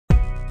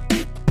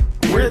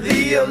We're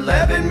the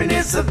 11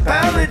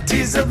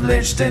 municipalities of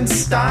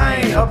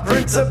Liechtenstein, a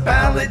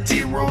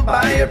principality ruled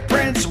by a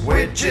prince,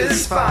 which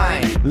is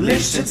fine.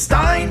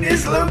 Liechtenstein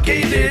is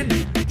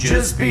located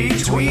just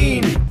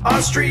between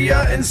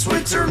Austria and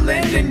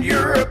Switzerland, and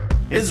Europe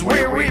is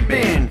where we've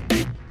been.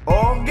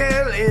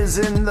 Orgel is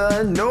in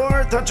the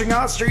north, touching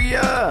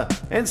Austria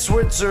and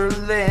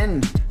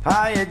Switzerland.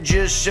 I had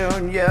just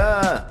shown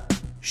ya.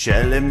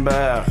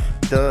 Schellenberg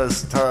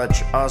does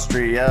touch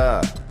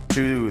Austria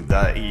to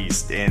the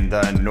east and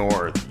the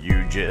north,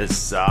 you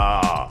just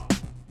saw.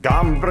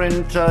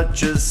 Gambrin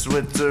touches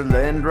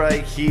Switzerland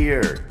right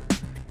here.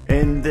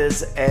 In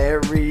this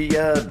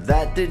area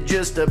that did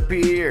just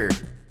appear.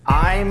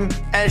 I'm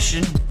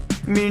Eschen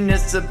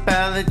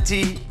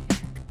municipality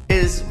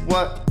is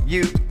what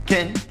you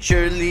can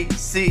surely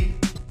see.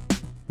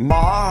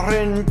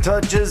 Maren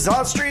touches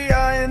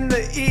Austria in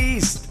the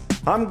east.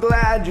 I'm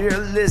glad you're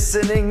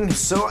listening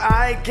so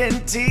I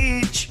can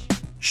teach.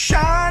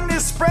 Sean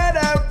is spread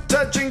out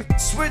touching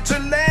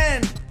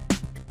Switzerland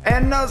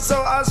and also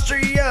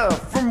Austria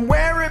from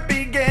where it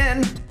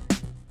began.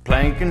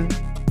 Planken,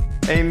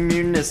 a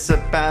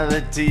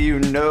municipality, you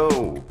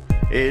know,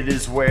 it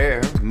is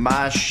where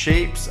my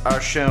shapes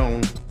are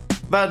shown.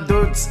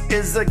 Vaduz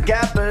is the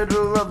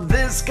capital of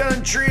this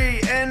country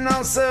and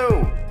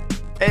also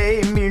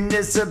a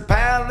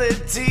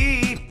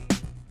municipality.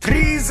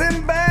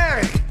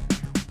 Triesenberg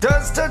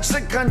does touch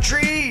the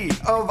country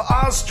of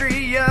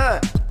Austria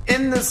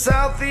in the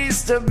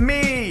southeast of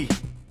me.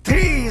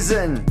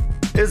 Triesen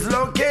is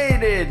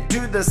located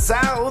to the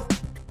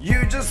south.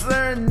 You just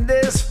learned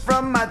this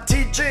from my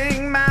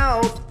teaching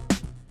mouth.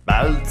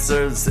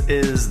 Balzers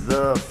is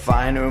the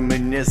final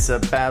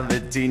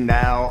municipality.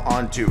 Now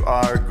onto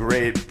our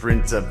great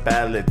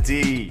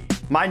principality.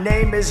 My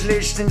name is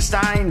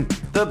Liechtenstein,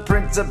 the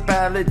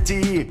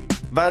principality.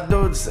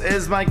 Vaduz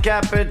is my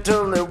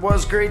capital, it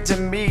was great to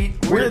meet.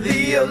 We're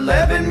the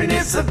 11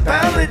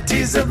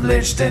 municipalities of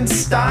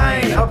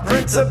Liechtenstein, a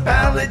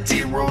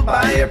principality ruled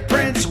by a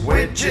prince,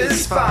 which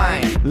is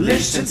fine.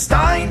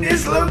 Liechtenstein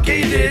is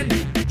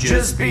located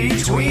just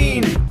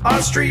between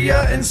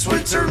Austria and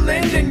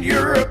Switzerland, and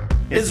Europe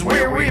is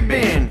where we've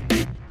been.